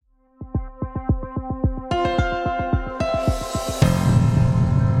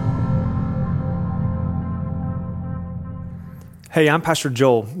Hey, I'm Pastor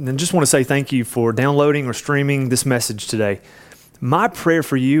Joel, and just want to say thank you for downloading or streaming this message today. My prayer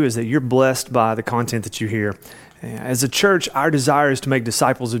for you is that you're blessed by the content that you hear. As a church, our desire is to make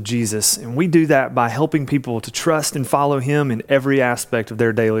disciples of Jesus, and we do that by helping people to trust and follow Him in every aspect of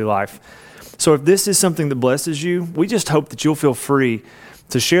their daily life. So if this is something that blesses you, we just hope that you'll feel free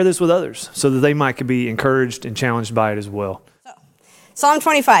to share this with others so that they might be encouraged and challenged by it as well. Psalm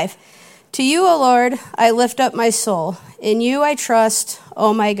 25. To you, O Lord, I lift up my soul. In you I trust,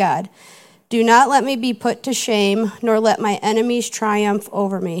 O my God. Do not let me be put to shame, nor let my enemies triumph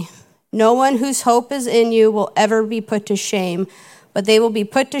over me. No one whose hope is in you will ever be put to shame, but they will be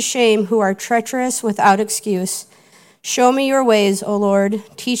put to shame who are treacherous without excuse. Show me your ways, O Lord.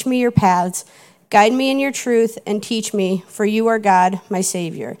 Teach me your paths. Guide me in your truth and teach me, for you are God, my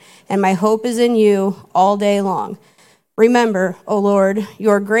Savior, and my hope is in you all day long. Remember, O Lord,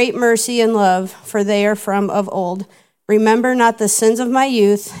 your great mercy and love, for they are from of old. Remember not the sins of my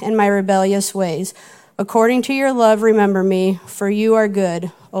youth and my rebellious ways. According to your love, remember me, for you are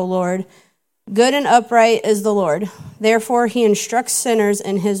good, O Lord. Good and upright is the Lord. Therefore he instructs sinners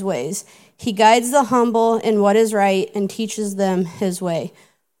in his ways. He guides the humble in what is right and teaches them his way.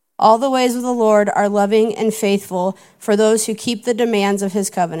 All the ways of the Lord are loving and faithful for those who keep the demands of his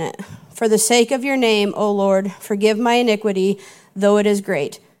covenant. For the sake of your name, O Lord, forgive my iniquity, though it is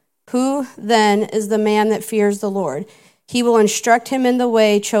great. Who, then, is the man that fears the Lord? He will instruct him in the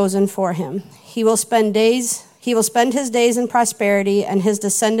way chosen for him. He will spend his days in prosperity, and his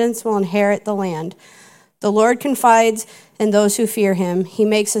descendants will inherit the land. The Lord confides in those who fear him. He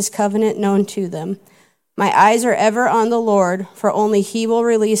makes his covenant known to them. My eyes are ever on the Lord, for only he will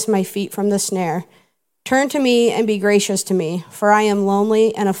release my feet from the snare. Turn to me and be gracious to me, for I am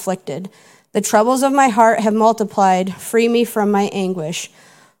lonely and afflicted. The troubles of my heart have multiplied. Free me from my anguish.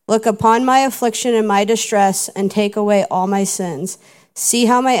 Look upon my affliction and my distress, and take away all my sins. See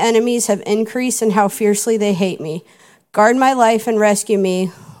how my enemies have increased and how fiercely they hate me. Guard my life and rescue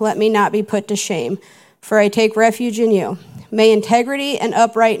me. Let me not be put to shame, for I take refuge in you. May integrity and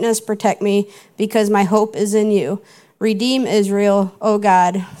uprightness protect me, because my hope is in you. Redeem Israel, O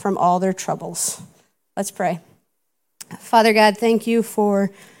God, from all their troubles. Let's pray. Father God, thank you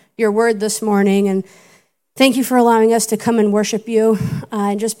for your word this morning, and thank you for allowing us to come and worship you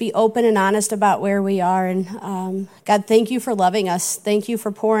and just be open and honest about where we are. And God, thank you for loving us. Thank you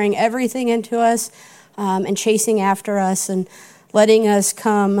for pouring everything into us and chasing after us and letting us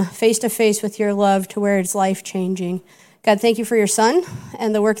come face to face with your love to where it's life-changing. God, thank you for your son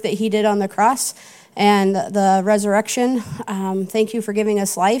and the work that he did on the cross and the resurrection. Thank you for giving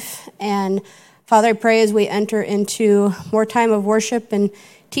us life. And Father, I pray as we enter into more time of worship and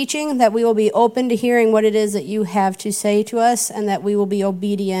teaching that we will be open to hearing what it is that you have to say to us and that we will be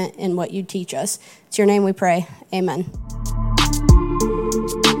obedient in what you teach us. It's your name we pray. Amen.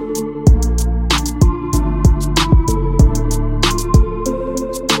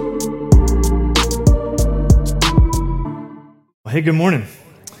 Hey, good morning.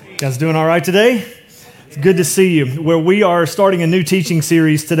 You guys doing all right today? It's good to see you. Where we are starting a new teaching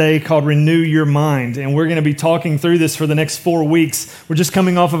series today called Renew Your Mind, and we're going to be talking through this for the next 4 weeks. We're just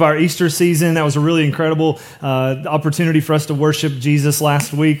coming off of our Easter season. That was a really incredible opportunity for us to worship Jesus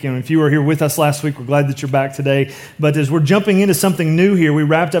last week, and if you were here with us last week, we're glad that you're back today. But as we're jumping into something new here, we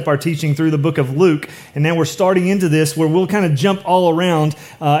wrapped up our teaching through the book of Luke, and now we're starting into this where we'll kind of jump all around,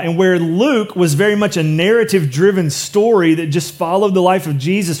 and where Luke was very much a narrative-driven story that just followed the life of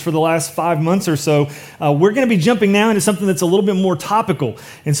Jesus for the last 5 months or so. We're going to be jumping now into something that's a little bit more topical.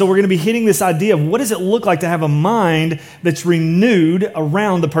 And so we're going to be hitting this idea of what does it look like to have a mind that's renewed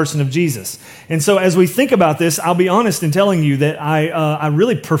around the person of Jesus. And so as we think about this, I'll be honest in telling you that I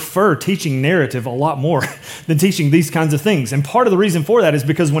really prefer teaching narrative a lot more than teaching these kinds of things. And part of the reason for that is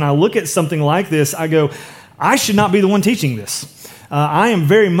because when I look at something like this, I go, I should not be the one teaching this. I am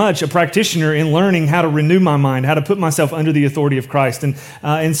very much a practitioner in learning how to renew my mind, how to put myself under the authority of Christ.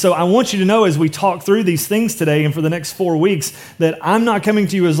 And so I want you to know as we talk through these things today and for the next 4 weeks that I'm not coming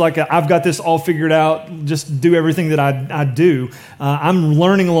to you as like I've got this all figured out, just do everything that I do. I'm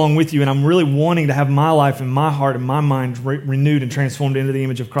learning along with you, and I'm really wanting to have my life and my heart and my mind renewed and transformed into the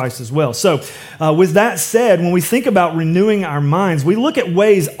image of Christ as well. So with that said, when we think about renewing our minds, we look at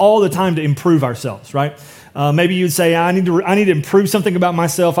ways all the time to improve ourselves, right? Maybe you'd say, I need to improve something about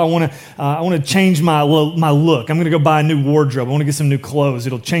myself. I want to change my look. I'm going to go buy a new wardrobe. I want to get some new clothes.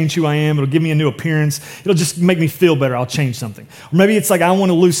 It'll change who I am. It'll give me a new appearance. It'll just make me feel better. I'll change something. Or maybe it's like I want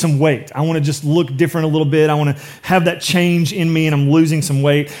to lose some weight. I want to just look different a little bit. I want to have that change in me and I'm losing some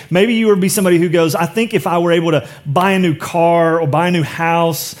weight. Maybe you would be somebody who goes, I think if I were able to buy a new car or buy a new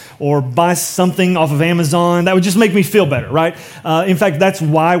house or buy something off of Amazon, that would just make me feel better, right? In fact, that's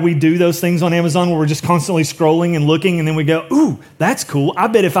why we do those things on Amazon where we're just constantly scrolling and looking and then we go, ooh, that's cool. I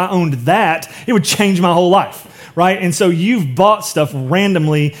bet if I owned that, it would change my whole life, right? And so you've bought stuff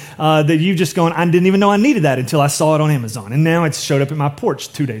randomly that you've just gone, I didn't even know I needed that until I saw it on Amazon. And now it's showed up at my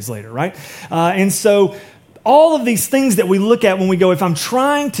porch 2 days later, right? And so all of these things that we look at when we go, if I'm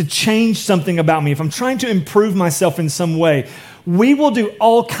trying to change something about me, if I'm trying to improve myself in some way, we will do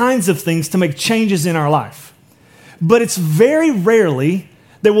all kinds of things to make changes in our life. But it's very rarely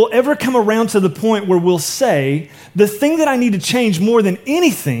that we'll ever come around to the point where we'll say, the thing that I need to change more than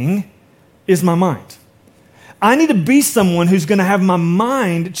anything is my mind. I need to be someone who's going to have my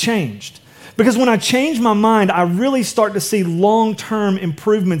mind changed. Because when I change my mind, I really start to see long-term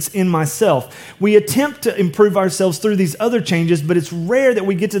improvements in myself. We attempt to improve ourselves through these other changes, but it's rare that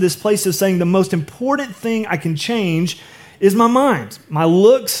we get to this place of saying the most important thing I can change is my mind. My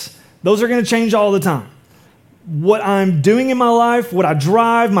looks, those are going to change all the time. What I'm doing in my life, what I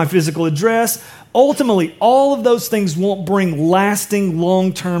drive, my physical address, ultimately, all of those things won't bring lasting,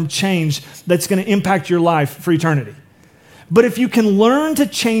 long-term change that's going to impact your life for eternity. But if you can learn to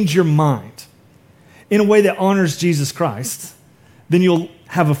change your mind in a way that honors Jesus Christ, then you'll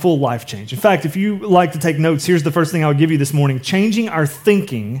have a full life change. In fact, if you like to take notes, here's the first thing I would give you this morning. Changing our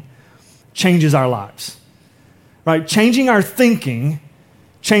thinking changes our lives. Right? Changing our thinking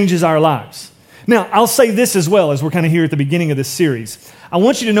changes our lives. Now, I'll say this as well as we're kind of here at the beginning of this series. I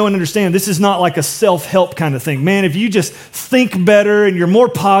want you to know and understand this is not like a self-help kind of thing. Man, if you just think better and you're more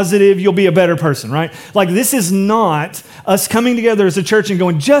positive, you'll be a better person, right? Like this is not us coming together as a church and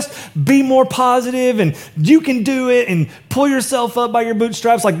going, just be more positive and you can do it and pull yourself up by your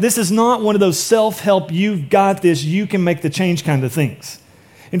bootstraps. Like this is not one of those self-help, you've got this, you can make the change kind of things.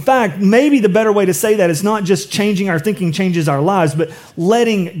 In fact, maybe the better way to say that is not just changing our thinking changes our lives, but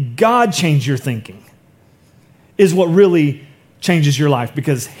letting God change your thinking is what really changes your life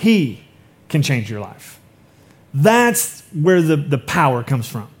because He can change your life. That's where the power comes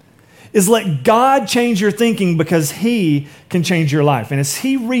from, is let God change your thinking because He can change your life. And as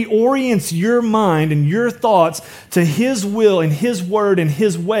He reorients your mind and your thoughts to His will and His word and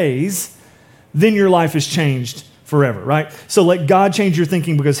His ways, then your life is changed forever, right? So let God change your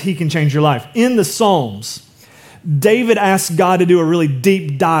thinking because He can change your life. In the Psalms, David asked God to do a really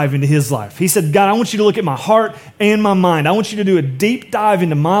deep dive into his life. He said, God, I want you to look at my heart and my mind. I want you to do a deep dive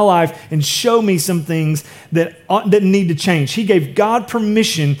into my life and show me some things that need to change. He gave God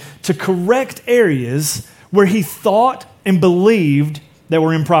permission to correct areas where he thought and believed that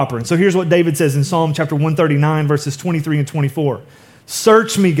were improper. And so here's what David says in Psalm chapter 139, verses 23 and 24.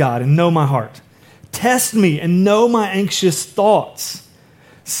 Search me, God, and know my heart. Test me and know my anxious thoughts.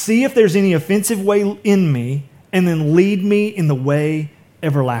 See if there's any offensive way in me, and then lead me in the way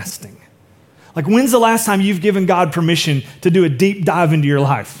everlasting. Like, when's the last time you've given God permission to do a deep dive into your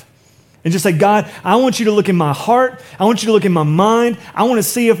life? And just say, God, I want you to look in my heart. I want you to look in my mind. I want to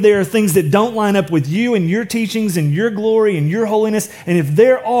see if there are things that don't line up with you and your teachings and your glory and your holiness. And if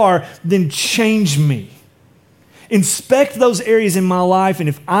there are, then change me. Inspect those areas in my life, and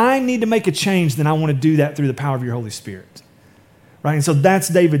if I need to make a change, then I want to do that through the power of your Holy Spirit. Right? And so that's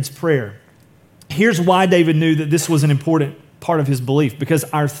David's prayer. Here's why David knew that this was an important part of his belief, because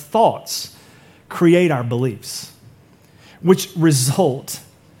our thoughts create our beliefs, which result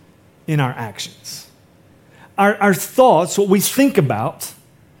in our actions. Our thoughts, what we think about,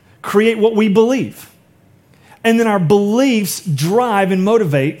 create what we believe. And then our beliefs drive and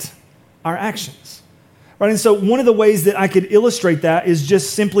motivate our actions. Right, and so one of the ways that I could illustrate that is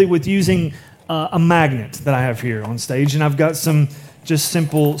just simply with using a magnet that I have here on stage, and I've got some just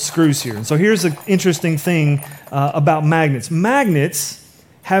simple screws here. And so here's an interesting thing about magnets. Magnets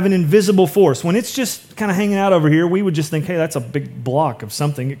have an invisible force. When it's just kind of hanging out over here, we would just think, hey, that's a big block of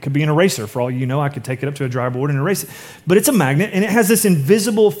something. It could be an eraser. For all you know, I could take it up to a dry board and erase it. But it's a magnet, and it has this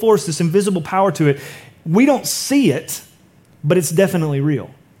invisible force, this invisible power to it. We don't see it, but it's definitely real.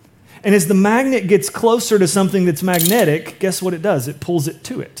 And as the magnet gets closer to something that's magnetic, guess what it does? It pulls it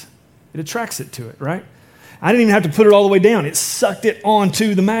to it. It attracts it to it, right? I didn't even have to put it all the way down. It sucked it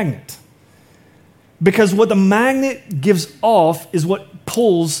onto the magnet. Because what the magnet gives off is what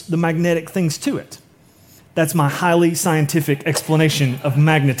pulls the magnetic things to it. That's my highly scientific explanation of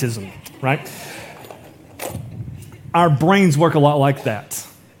magnetism, right? our brains work a lot like that.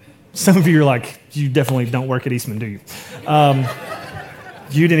 Some of you are like, you definitely don't work at Eastman, do you?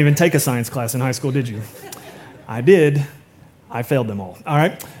 You didn't even take a science class in high school, did you? I did. I failed them all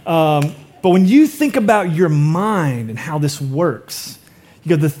right? But when you think about your mind and how this works,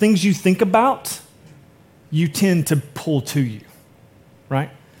 the things you think about, you tend to pull to you, right?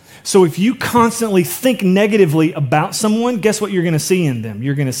 So if you constantly think negatively about someone, guess what you're going to see in them?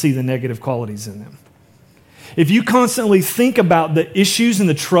 You're going to see the negative qualities in them. If you constantly think about the issues and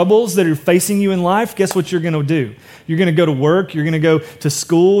the troubles that are facing you in life, guess what you're going to do? You're going to go to work, you're going to go to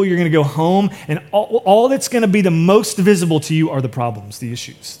school, you're going to go home, and all that's going to be the most visible to you are the problems, the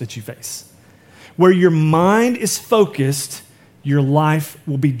issues that you face. Where your mind is focused, your life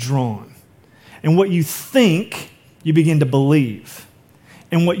will be drawn. And what you think, you begin to believe.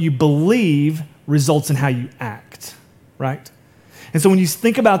 And what you believe results in how you act, right? And so when you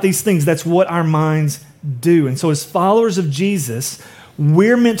think about these things, that's what our minds do. And so as followers of Jesus,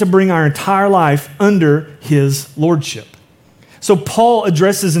 we're meant to bring our entire life under his lordship. So Paul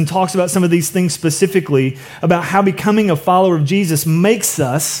addresses and talks about some of these things specifically about how becoming a follower of Jesus makes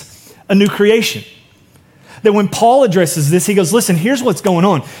us a new creation. That when Paul addresses this, he goes, listen, here's what's going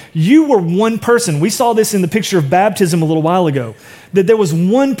on. You were one person. We saw this in the picture of baptism a little while ago, that there was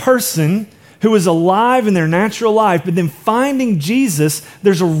one person who was alive in their natural life, but then finding Jesus,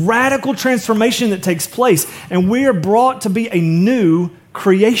 there's a radical transformation that takes place, and we are brought to be a new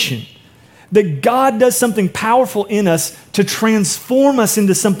creation. That God does something powerful in us to transform us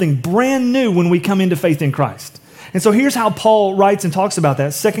into something brand new when we come into faith in Christ. And so here's how Paul writes and talks about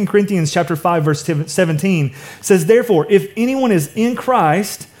that. 2 Corinthians chapter 5, verse 17 says, therefore, if anyone is in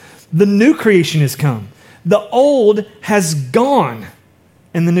Christ, the new creation has come. The old has gone,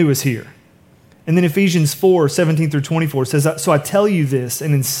 and the new is here. And then Ephesians 4, 17 through 24 says, so I tell you this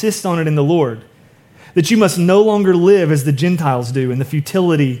and insist on it in the Lord, that you must no longer live as the Gentiles do in the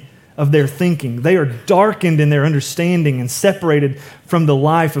futility of their thinking. They are darkened in their understanding and separated from the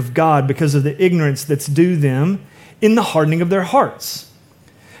life of God because of the ignorance that's due them in the hardening of their hearts.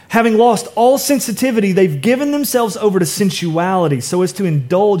 Having lost all sensitivity, they've given themselves over to sensuality so as to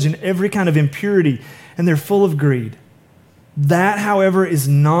indulge in every kind of impurity, and they're full of greed. That, however, is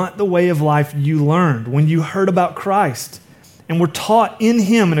not the way of life you learned when you heard about Christ and were taught in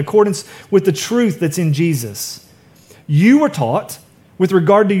him in accordance with the truth that's in Jesus. You were taught, with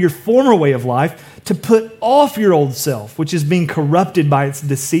regard to your former way of life, to put off your old self, which is being corrupted by its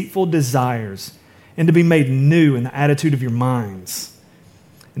deceitful desires, and to be made new in the attitude of your minds,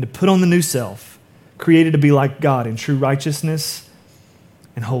 and to put on the new self, created to be like God in true righteousness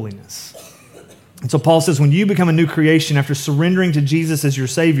and holiness. And so Paul says, when you become a new creation after surrendering to Jesus as your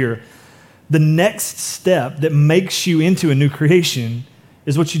Savior, the next step that makes you into a new creation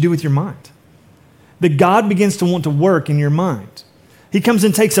is what you do with your mind. That God begins to want to work in your mind. He comes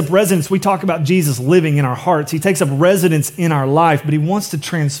and takes up residence. We talk about Jesus living in our hearts. He takes up residence in our life, but he wants to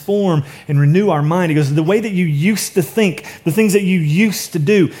transform and renew our mind. He goes, the way that you used to think, the things that you used to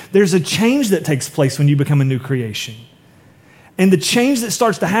do, there's a change that takes place when you become a new creation. And the change that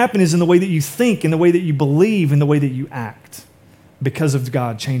starts to happen is in the way that you think, in the way that you believe, in the way that you act, because of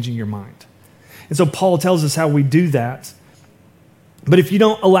God changing your mind. And so Paul tells us how we do that. But if you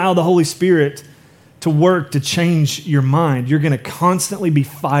don't allow the Holy Spirit to work to change your mind, you're going to constantly be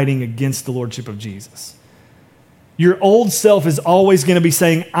fighting against the lordship of Jesus. Your old self is always going to be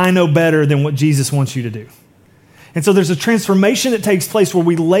saying, I know better than what Jesus wants you to do. And so there's a transformation that takes place where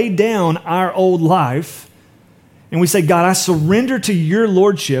we lay down our old life and we say, God, I surrender to your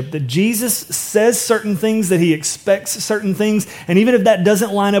lordship, that Jesus says certain things, that he expects certain things. And even if that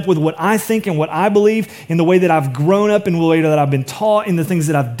doesn't line up with what I think and what I believe, in the way that I've grown up, in the way that I've been taught, in the things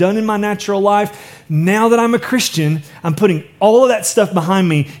that I've done in my natural life, now that I'm a Christian, I'm putting all of that stuff behind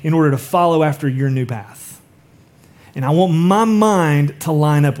me in order to follow after your new path. And I want my mind to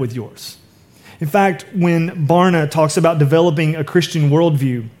line up with yours. In fact, when Barna talks about developing a Christian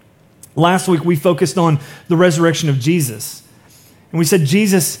worldview, last week we focused on the resurrection of Jesus. And we said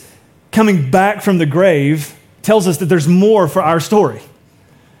Jesus coming back from the grave tells us that there's more for our story.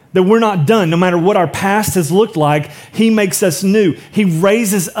 That we're not done. No matter what our past has looked like, he makes us new. He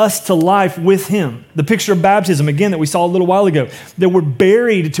raises us to life with him. The picture of baptism, again, that we saw a little while ago, that we're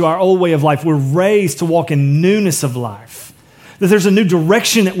buried to our old way of life. We're raised to walk in newness of life. That there's a new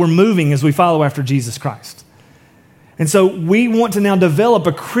direction that we're moving as we follow after Jesus Christ. And so we want to now develop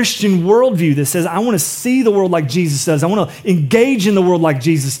a Christian worldview that says, I want to see the world like Jesus does. I want to engage in the world like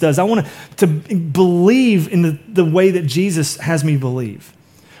Jesus does. I want to believe in the way that Jesus has me believe.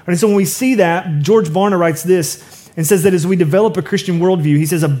 And so when we see that, George Barna writes this and says that as we develop a Christian worldview, he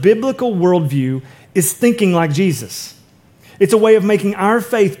says a biblical worldview is thinking like Jesus. It's a way of making our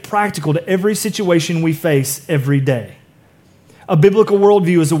faith practical to every situation we face every day. A biblical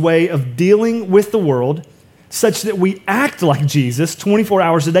worldview is a way of dealing with the world such that we act like Jesus 24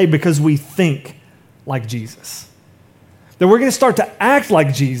 hours a day because we think like Jesus. That we're going to start to act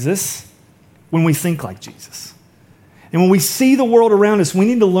like Jesus when we think like Jesus. And when we see the world around us, we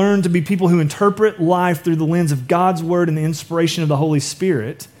need to learn to be people who interpret life through the lens of God's word and the inspiration of the Holy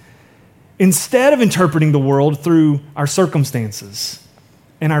Spirit, instead of interpreting the world through our circumstances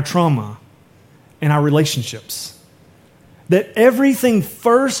and our trauma and our relationships. That everything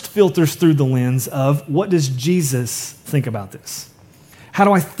first filters through the lens of, what does Jesus think about this? How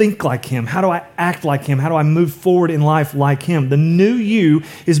do I think like him? How do I act like him? How do I move forward in life like him? The new you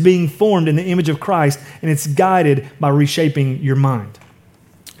is being formed in the image of Christ, and it's guided by reshaping your mind.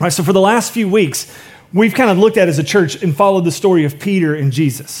 All right, so for the last few weeks, we've kind of looked at as a church and followed the story of Peter and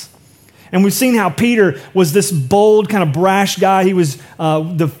Jesus. And we've seen how Peter was this bold, kind of brash guy. He was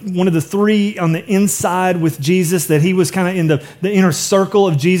one of the three on the inside with Jesus, that he was kind of in the inner circle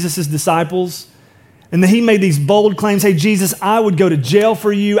of Jesus' disciples. And that he made these bold claims, hey, Jesus, I would go to jail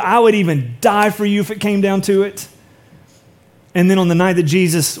for you. I would even die for you if it came down to it. And then on the night that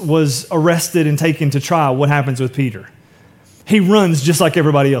Jesus was arrested and taken to trial, what happens with Peter? He runs just like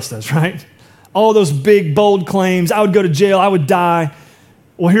everybody else does, right? All those big, bold claims, I would go to jail, I would die.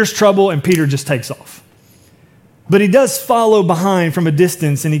 Well, here's trouble, and Peter just takes off. But he does follow behind from a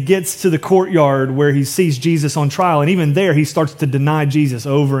distance, and he gets to the courtyard where he sees Jesus on trial, and even there he starts to deny Jesus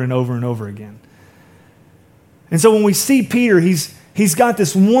over and over and over again. And so when we see Peter, he's got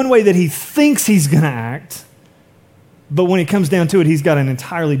this one way that he thinks he's going to act, but when it comes down to it, he's got an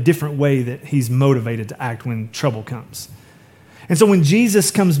entirely different way that he's motivated to act when trouble comes. And so when Jesus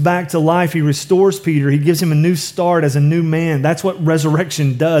comes back to life, he restores Peter. He gives him a new start as a new man. That's what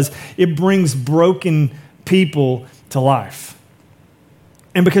resurrection does. It brings broken people to life.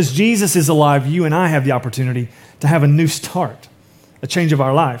 And because Jesus is alive, you and I have the opportunity to have a new start, a change of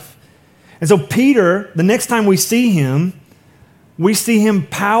our life. And so Peter, the next time we see him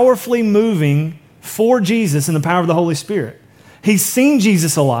powerfully moving for Jesus in the power of the Holy Spirit. He's seen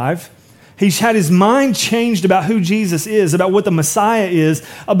Jesus alive. He's had his mind changed about who Jesus is, about what the Messiah is,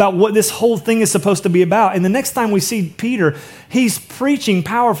 about what this whole thing is supposed to be about. And the next time we see Peter, he's preaching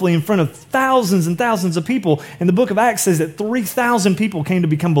powerfully in front of thousands and thousands of people. And the book of Acts says that 3,000 people came to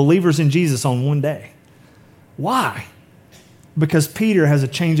become believers in Jesus on one day. Why? Because Peter has a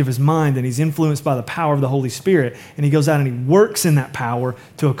change of his mind and he's influenced by the power of the Holy Spirit. And he goes out and he works in that power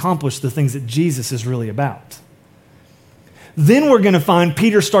to accomplish the things that Jesus is really about. Then we're going to find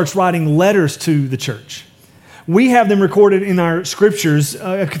Peter starts writing letters to the church. We have them recorded in our scriptures,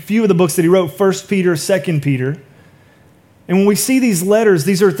 a few of the books that he wrote, 1 Peter, 2 Peter. And when we see these letters,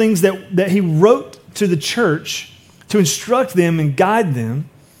 these are things that he wrote to the church to instruct them and guide them.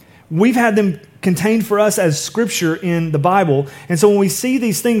 We've had them contained for us as scripture in the Bible. And so when we see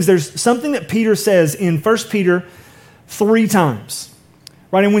these things, there's something that Peter says in 1 Peter 3 times.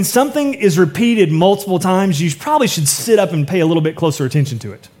 Right, and when something is repeated multiple times, you probably should sit up and pay a little bit closer attention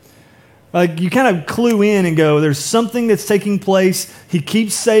to it. Like you kind of clue in and go, there's something that's taking place. He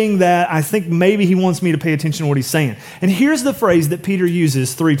keeps saying that. I think maybe he wants me to pay attention to what he's saying. And here's the phrase that Peter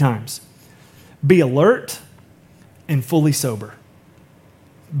uses 3 times. Be alert and fully sober.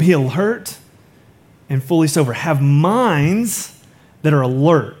 Be alert and fully sober. Have minds that are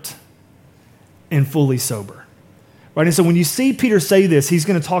alert and fully sober. Right, and so when you see Peter say this, he's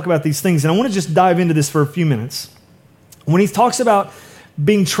going to talk about these things. And I want to just dive into this for a few minutes. When he talks about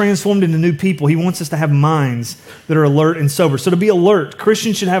being transformed into new people, he wants us to have minds that are alert and sober. So to be alert,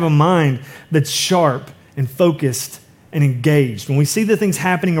 Christians should have a mind that's sharp and focused and engaged. When we see the things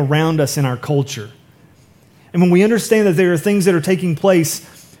happening around us in our culture, and when we understand that there are things that are taking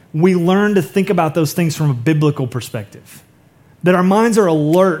place, we learn to think about those things from a biblical perspective. That our minds are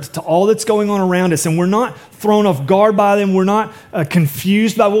alert to all that's going on around us, and we're not thrown off guard by them. We're not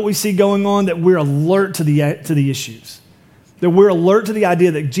confused by what we see going on, that we're alert to the issues. That we're alert to the idea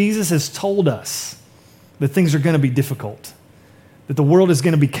that Jesus has told us that things are going to be difficult, that the world is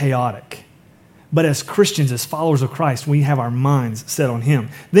going to be chaotic. But as Christians, as followers of Christ, we have our minds set on him.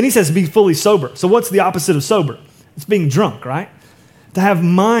 Then he says, be fully sober. So what's the opposite of sober? It's being drunk, right? To have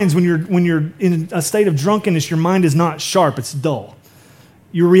minds, when you're in a state of drunkenness, your mind is not sharp, it's dull.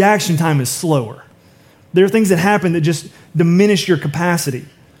 Your reaction time is slower. There are things that happen that just diminish your capacity.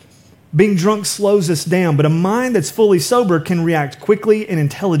 Being drunk slows us down, but a mind that's fully sober can react quickly and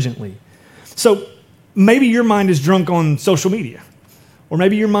intelligently. So maybe your mind is drunk on social media, or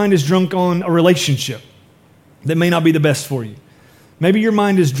maybe your mind is drunk on a relationship that may not be the best for you. Maybe your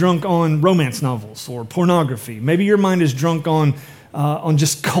mind is drunk on romance novels or pornography. Maybe your mind is drunk on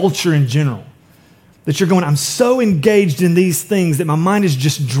just culture in general. That you're going, I'm so engaged in these things that my mind is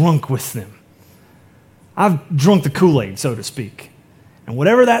just drunk with them. I've drunk the Kool-Aid, so to speak. And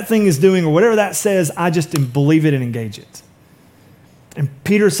whatever that thing is doing or whatever that says, I just believe it and engage it. And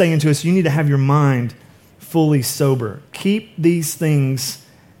Peter's saying to us, you need to have your mind fully sober. Keep these things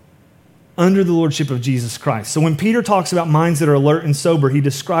under the lordship of Jesus Christ. So when Peter talks about minds that are alert and sober, he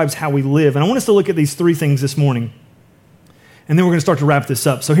describes how we live. And I want us to look at these three things this morning. And then we're going to start to wrap this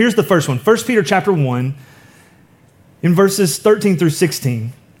up. So here's the first one. 1 Peter chapter 1, in verses 13 through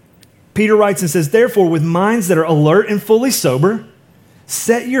 16, Peter writes and says, therefore, with minds that are alert and fully sober,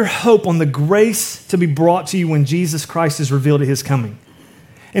 set your hope on the grace to be brought to you when Jesus Christ is revealed at his coming.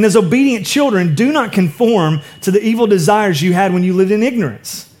 And as obedient children, do not conform to the evil desires you had when you lived in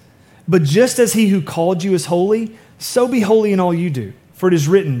ignorance. But just as he who called you is holy, so be holy in all you do. For it is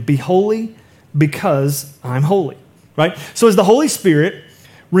written, be holy because I'm holy. Right? So as the Holy Spirit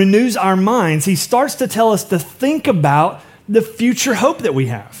renews our minds, he starts to tell us to think about the future hope that we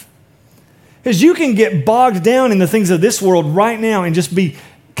have. Because you can get bogged down in the things of this world right now and just be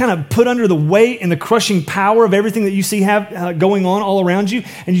kind of put under the weight and the crushing power of everything that you see going on all around you,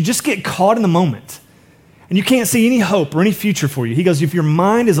 and you just get caught in the moment. And you can't see any hope or any future for you. He goes, if your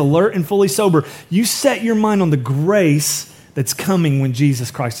mind is alert and fully sober, you set your mind on the grace that's coming when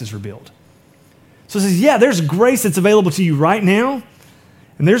Jesus Christ is revealed. So it says, yeah, there's grace that's available to you right now,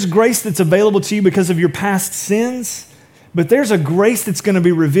 and there's grace that's available to you because of your past sins, but there's a grace that's going to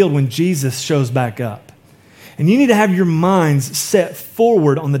be revealed when Jesus shows back up. And you need to have your minds set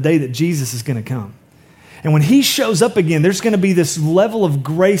forward on the day that Jesus is going to come. And when he shows up again, there's going to be this level of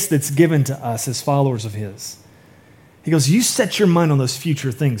grace that's given to us as followers of his. He goes, you set your mind on those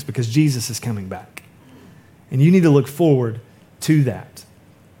future things because Jesus is coming back. And you need to look forward to that.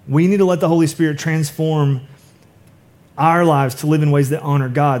 We need to let the Holy Spirit transform our lives to live in ways that honor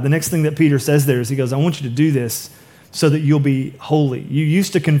God. The next thing that Peter says there is he goes, I want you to do this so that you'll be holy. You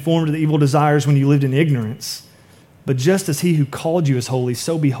used to conform to the evil desires when you lived in ignorance, but just as he who called you is holy,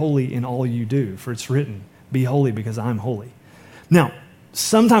 so be holy in all you do. For it's written, be holy because I'm holy. Now,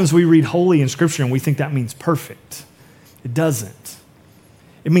 sometimes we read holy in Scripture and we think that means perfect. It doesn't.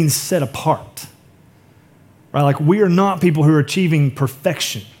 It means set apart. Right? Like we are not people who are achieving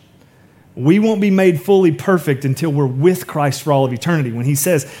perfection. We won't be made fully perfect until we're with Christ for all of eternity. When he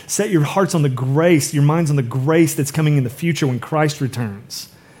says, set your hearts on the grace, your minds on the grace that's coming in the future when Christ returns.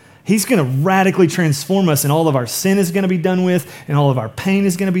 He's going to radically transform us, and all of our sin is going to be done with, and all of our pain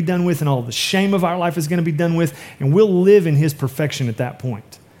is going to be done with, and all of the shame of our life is going to be done with, and we'll live in his perfection at that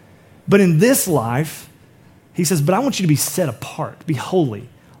point. But in this life, he says, but I want you to be set apart, be holy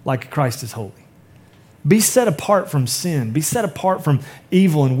like Christ is holy. Be set apart from sin. Be set apart from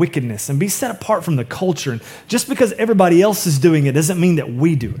evil and wickedness. And be set apart from the culture. And just because everybody else is doing it doesn't mean that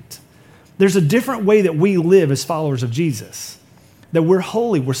we do it. There's a different way that we live as followers of Jesus. That we're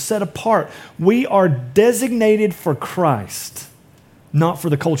holy. We're set apart. We are designated for Christ, not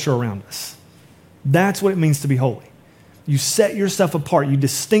for the culture around us. That's what it means to be holy. You set yourself apart. You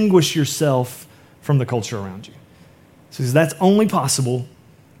distinguish yourself from the culture around you. So that's only possible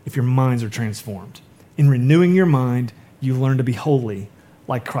if your minds are transformed. In renewing your mind, you learn to be holy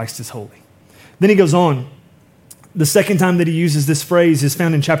like Christ is holy. Then he goes on. The second time that he uses this phrase is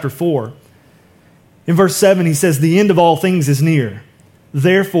found in chapter 4. In verse 7, he says, the end of all things is near.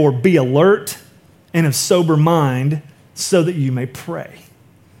 Therefore, be alert and of sober mind so that you may pray.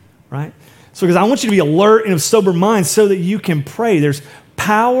 Right? So because I want you to be alert and of sober mind so that you can pray. There's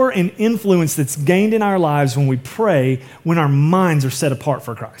power and influence that's gained in our lives when we pray, when our minds are set apart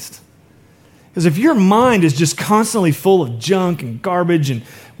for Christ. Because if your mind is just constantly full of junk and garbage and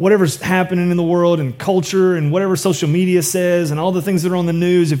whatever's happening in the world and culture and whatever social media says and all the things that are on the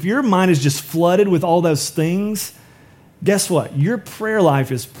news, if your mind is just flooded with all those things, guess what? Your prayer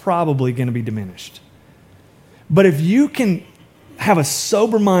life is probably going to be diminished. But if you can have a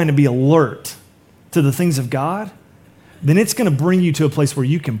sober mind and be alert to the things of God, then it's going to bring you to a place where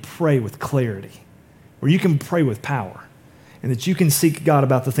you can pray with clarity, where you can pray with power, and that you can seek God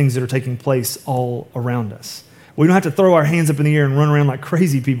about the things that are taking place all around us. We don't have to throw our hands up in the air and run around like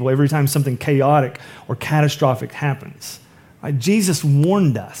crazy people every time something chaotic or catastrophic happens. Right? Jesus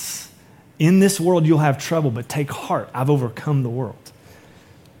warned us, in this world you'll have trouble, but take heart, I've overcome the world.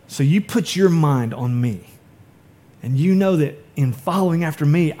 So you put your mind on me, and you know that in following after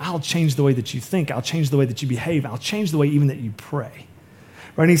me, I'll change the way that you think, I'll change the way that you behave, I'll change the way even that you pray.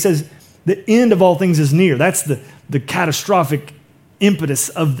 Right? And he says, the end of all things is near. That's the catastrophic impetus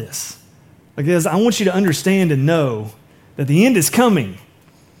of this. Because I want you to understand and know that the end is coming.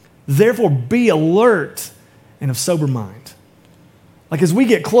 Therefore, be alert and of sober mind. Like as we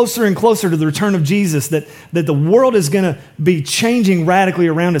get closer and closer to the return of Jesus, that the world is going to be changing radically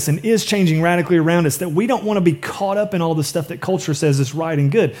around us and is changing radically around us, that we don't want to be caught up in all the stuff that culture says is right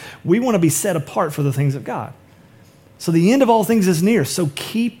and good. We want to be set apart for the things of God. So the end of all things is near. So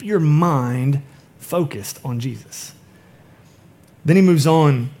keep your mind focused on Jesus. Then he moves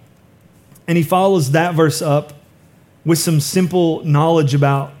on and he follows that verse up with some simple knowledge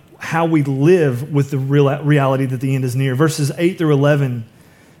about how we live with the reality that the end is near. Verses 8 through 11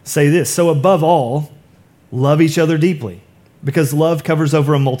 say this: so above all, love each other deeply, because love covers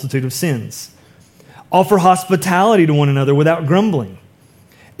over a multitude of sins. Offer hospitality to one another without grumbling.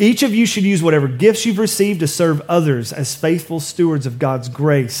 Each of you should use whatever gifts you've received to serve others as faithful stewards of God's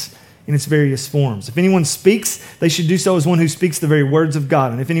grace in its various forms. If anyone speaks, they should do so as one who speaks the very words of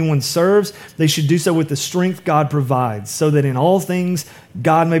God. And if anyone serves, they should do so with the strength God provides, so that in all things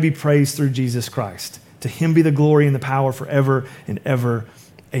God may be praised through Jesus Christ. To him be the glory and the power forever and ever.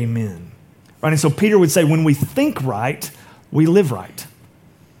 Amen. Right? And so Peter would say, when we think right, we live right.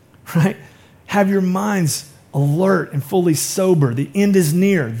 Right? Have your minds alert and fully sober. The end is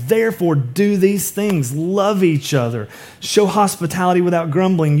near. Therefore, do these things. Love each other. Show hospitality without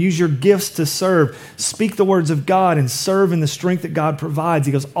grumbling. Use your gifts to serve. Speak the words of God and serve in the strength that God provides.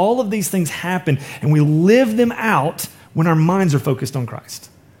 He goes, all of these things happen and we live them out when our minds are focused on Christ.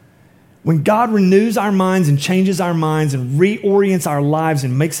 When God renews our minds and changes our minds and reorients our lives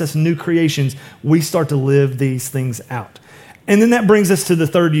and makes us new creations, we start to live these things out. And then that brings us to the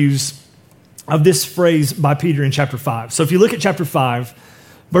third use of this phrase by Peter in chapter 5. So if you look at chapter 5,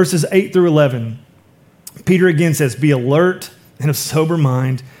 verses 8 through 11, Peter again says, be alert and of sober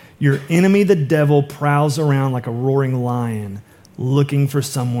mind. Your enemy, the devil, prowls around like a roaring lion looking for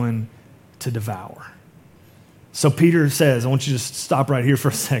someone to devour. So Peter says, I want you to just stop right here for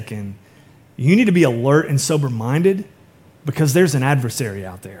a second. You need to be alert and sober-minded because there's an adversary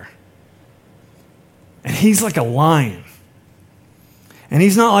out there. And he's like a lion. And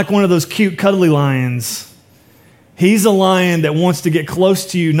he's not like one of those cute, cuddly lions. He's a lion that wants to get close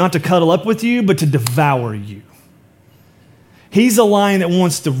to you, not to cuddle up with you, but to devour you. He's a lion that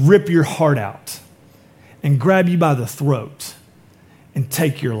wants to rip your heart out and grab you by the throat and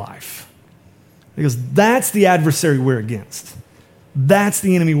take your life. Because that's the adversary we're against. That's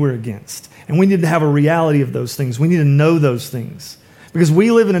the enemy we're against. And we need to have a reality of those things. We need to know those things. Because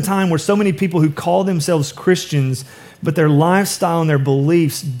we live in a time where so many people who call themselves Christians, but their lifestyle and their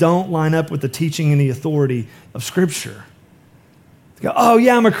beliefs don't line up with the teaching and the authority of Scripture. They go, oh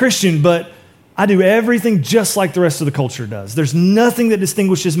yeah, I'm a Christian, but I do everything just like the rest of the culture does. There's nothing that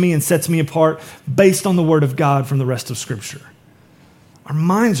distinguishes me and sets me apart based on the Word of God from the rest of Scripture. Our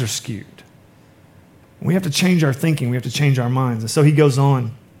minds are skewed. We have to change our thinking. We have to change our minds. And so he goes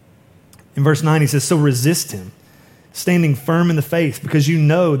on. In verse 9, he says, so resist him, standing firm in the faith, because you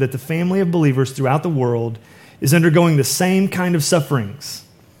know that the family of believers throughout the world is undergoing the same kind of sufferings.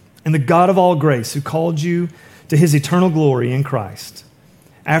 And the God of all grace, who called you to his eternal glory in Christ,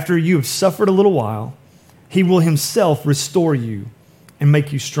 after you have suffered a little while, he will himself restore you and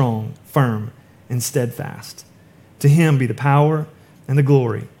make you strong, firm, and steadfast. To him be the power and the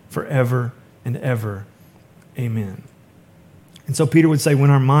glory forever and ever. Amen. And so Peter would say, when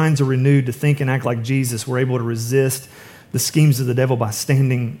our minds are renewed to think and act like Jesus, we're able to resist the schemes of the devil by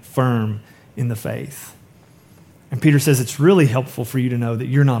standing firm in the faith. And Peter says it's really helpful for you to know that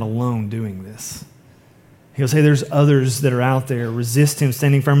you're not alone doing this. He goes, hey, there's others that are out there. Resist him,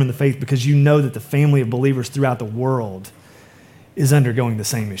 standing firm in the faith, because you know that the family of believers throughout the world is undergoing the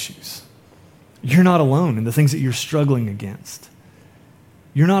same issues. You're not alone in the things that you're struggling against.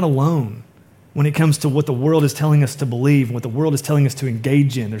 You're not alone when it comes to what the world is telling us to believe and what the world is telling us to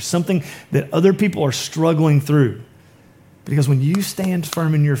engage in. There's something that other people are struggling through. Because when you stand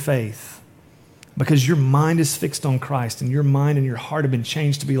firm in your faith, because your mind is fixed on Christ and your mind and your heart have been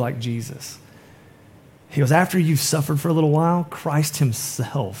changed to be like Jesus, he goes, after you've suffered for a little while, Christ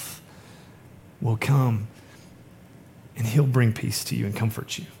himself will come and he'll bring peace to you and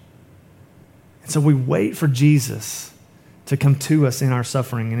comfort you. And so we wait for Jesus to come to us in our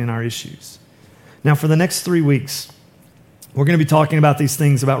suffering and in our issues. Now, for the next 3 weeks, we're going to be talking about these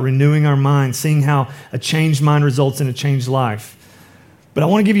things, about renewing our minds, seeing how a changed mind results in a changed life. But I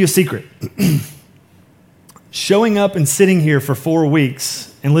want to give you a secret. Showing up and sitting here for 4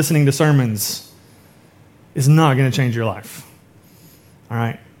 weeks and listening to sermons is not going to change your life. All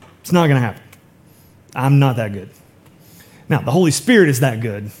right? It's not going to happen. I'm not that good. Now, the Holy Spirit is that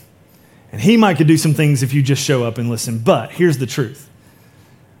good, and he might could do some things if you just show up and listen. But here's the truth.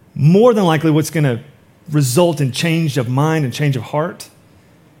 More than likely, what's going to result in change of mind and change of heart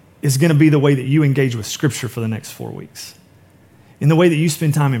is going to be the way that you engage with Scripture for the next 4 weeks, in the way that you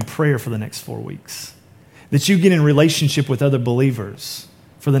spend time in prayer for the next 4 weeks, that you get in relationship with other believers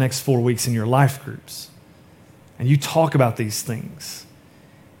for the next 4 weeks in your life groups, and you talk about these things,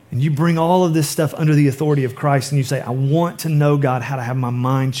 and you bring all of this stuff under the authority of Christ, and you say, I want to know, God, how to have my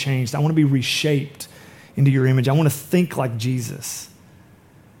mind changed. I want to be reshaped into your image. I want to think like Jesus.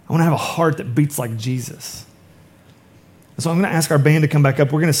 I want to have a heart that beats like Jesus. So I'm going to ask our band to come back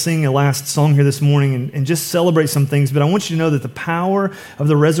up. We're going to sing a last song here this morning and just celebrate some things. But I want you to know that the power of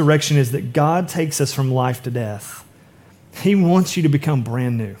the resurrection is that God takes us from life to death. He wants you to become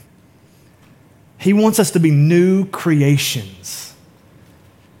brand new. He wants us to be new creations.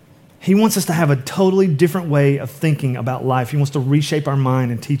 He wants us to have a totally different way of thinking about life. He wants to reshape our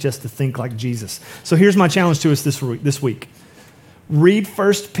mind and teach us to think like Jesus. So here's my challenge to us this week. Read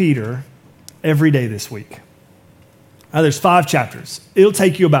 1 Peter every day this week. Now, there's 5 chapters. It'll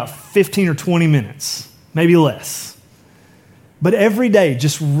take you about 15 or 20 minutes, maybe less. But every day,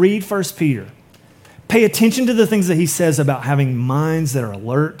 just read 1 Peter. Pay attention to the things that he says about having minds that are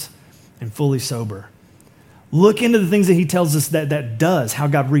alert and fully sober. Look into the things that he tells us that does, how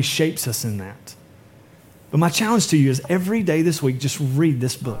God reshapes us in that. But my challenge to you is every day this week, just read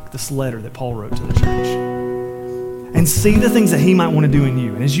this book, this letter that Paul wrote to the church, and see the things that he might want to do in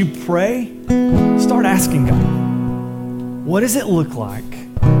you. And as you pray, start asking God, what does it look like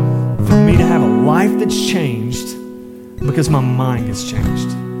for me to have a life that's changed because my mind has changed?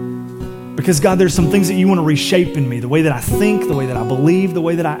 Because God, there's some things that you want to reshape in me, the way that I think, the way that I believe, the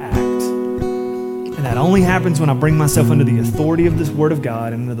way that I act. And that only happens when I bring myself under the authority of this Word of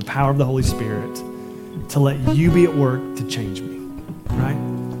God and under the power of the Holy Spirit to let you be at work to change me, right?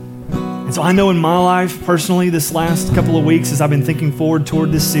 And so I know in my life, personally, this last couple of weeks as I've been thinking forward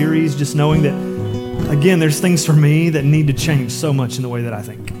toward this series, just knowing that, again, there's things for me that need to change so much in the way that I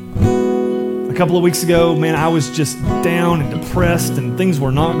think. A couple of weeks ago, man, I was just down and depressed and things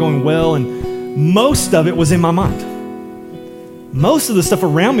were not going well, and most of it was in my mind. Most of the stuff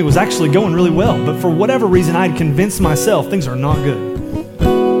around me was actually going really well, but for whatever reason, I had convinced myself things are not good.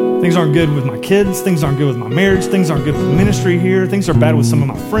 Things aren't good with my kids, things aren't good with my marriage, things aren't good with ministry here, things are bad with some of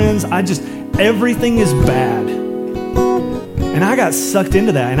my friends. Everything is bad. And I got sucked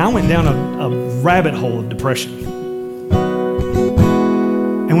into that, and I went down a rabbit hole of depression.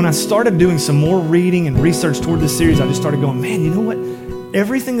 And when I started doing some more reading and research toward this series, I just started going, man, you know what?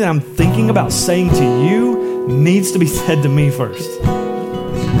 Everything that I'm thinking about saying to you needs to be said to me first.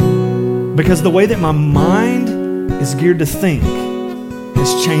 Because the way that my mind is geared to think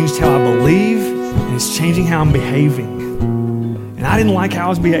has changed how I believe, and it's changing how I'm behaving. And I didn't like how I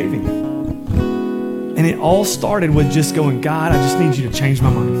was behaving. And it all started with just going, God, I just need you to change my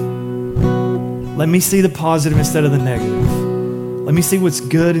mind. Let me see the positive instead of the negative. Let me see what's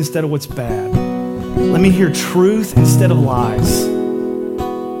good instead of what's bad. Let me hear truth instead of lies.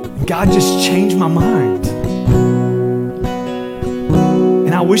 God just changed my mind.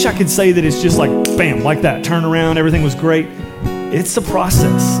 And I wish I could say that it's just like, bam, like that, turn around, everything was great. It's a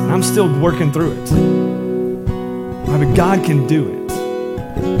process, and I'm still working through it. But God can do it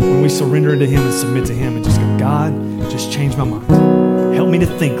when we surrender to Him and submit to Him and just go, God, just change my mind. Help me to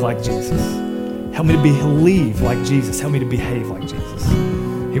think like Jesus. Help me to believe like Jesus. Help me to behave like Jesus.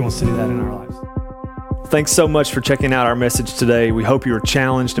 He wants to do that in our lives. Thanks so much for checking out our message today. We hope you were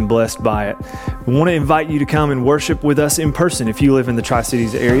challenged and blessed by it. We want to invite you to come and worship with us in person if you live in the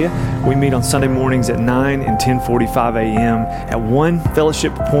Tri-Cities area. We meet on Sunday mornings at 9 and 10:45 a.m. at One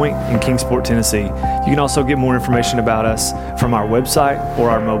Fellowship Point in Kingsport, Tennessee. You can also get more information about us from our website or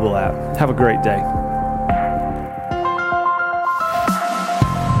our mobile app. Have a great day.